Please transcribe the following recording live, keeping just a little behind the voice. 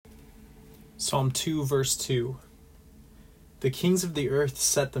Psalm 2, verse 2. The kings of the earth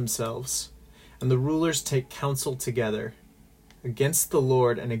set themselves, and the rulers take counsel together against the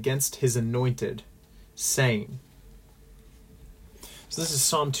Lord and against his anointed, saying. So this is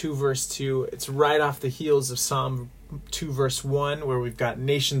Psalm 2, verse 2. It's right off the heels of Psalm 2, verse 1, where we've got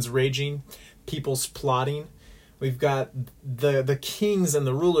nations raging, peoples plotting. We've got the kings and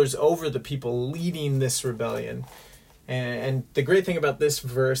the rulers over the people leading this rebellion. And the great thing about this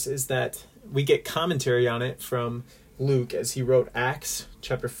verse is that we get commentary on it from Luke as he wrote Acts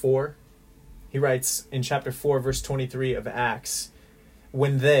chapter 4. He writes in chapter 4, verse 23 of Acts,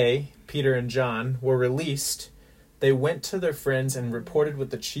 when they, Peter and John, were released, they went to their friends and reported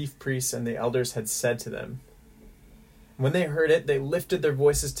what the chief priests and the elders had said to them. When they heard it, they lifted their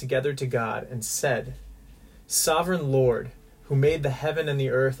voices together to God and said, Sovereign Lord, who made the heaven and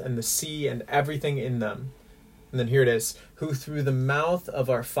the earth and the sea and everything in them. And then here it is, who through the mouth of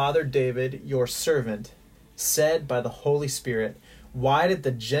our father David, your servant, said by the Holy Spirit, why did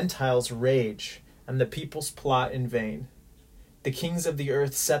the Gentiles rage and the peoples plot in vain? The kings of the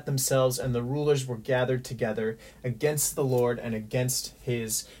earth set themselves, and the rulers were gathered together against the Lord and against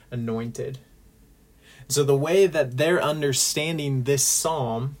his anointed. So the way that they're understanding this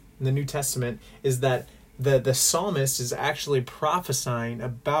psalm in the New Testament is that the psalmist is actually prophesying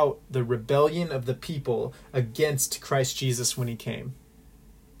about the rebellion of the people against Christ Jesus when he came.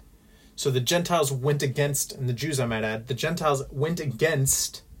 So the Gentiles went against, and the Jews I might add, the Gentiles went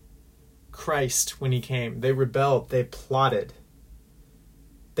against Christ when he came. They rebelled, they plotted.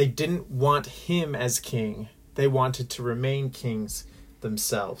 They didn't want him as king. They wanted to remain kings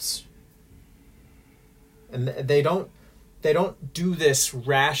themselves. And they don't do this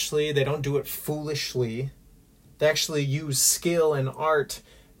rashly. They don't do it foolishly. They actually use skill and art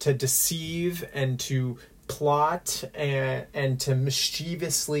to deceive and to plot and to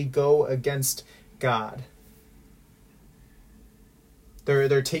mischievously go against God.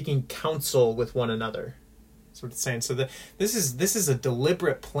 They're taking counsel with one another. That's what it's saying. So this is a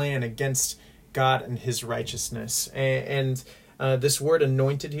deliberate plan against God and his righteousness. And this word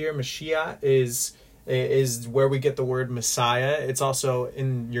anointed here, Mashiach, is where we get the word Messiah. It's also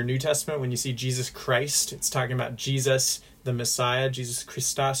in your New Testament when you see Jesus Christ. It's talking about Jesus, the Messiah, Jesus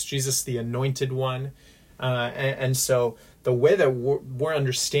Christos, Jesus the anointed one. And so the way that we're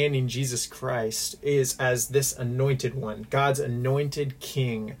understanding Jesus Christ is as this anointed one, God's anointed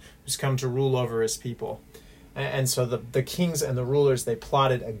king who's come to rule over his people. And so the kings and the rulers, they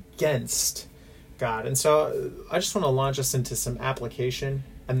plotted against God. And so I just want to launch us into some application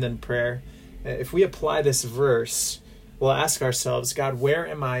and then prayer. If we apply this verse, we'll ask ourselves, God, where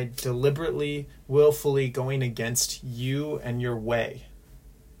am I deliberately, willfully going against you and your way?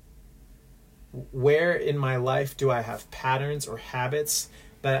 Where in my life do I have patterns or habits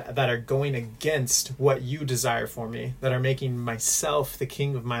that are going against what you desire for me, that are making myself the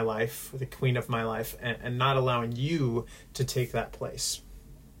king of my life, the queen of my life, and not allowing you to take that place?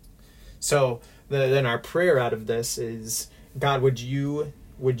 So then our prayer out of this is, God, would you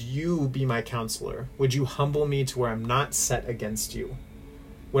be my counselor? Would you humble me to where I'm not set against you?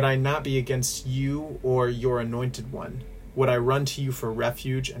 Would I not be against you or your anointed one? Would I run to you for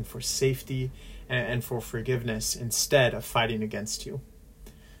refuge and for safety and for forgiveness instead of fighting against you?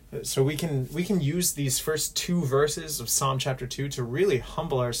 So we can use these first two verses of Psalm chapter 2 to really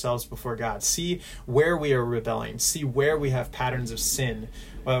humble ourselves before God. See where we are rebelling. See where we have patterns of sin,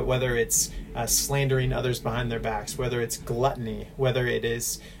 whether it's slandering others behind their backs, whether it's gluttony, whether it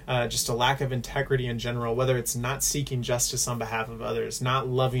is just a lack of integrity in general, whether it's not seeking justice on behalf of others, not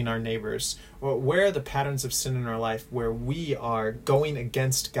loving our neighbors. Where are the patterns of sin in our life where we are going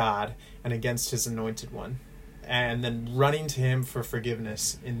against God and against his anointed one? And then running to him for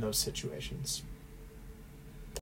forgiveness in those situations.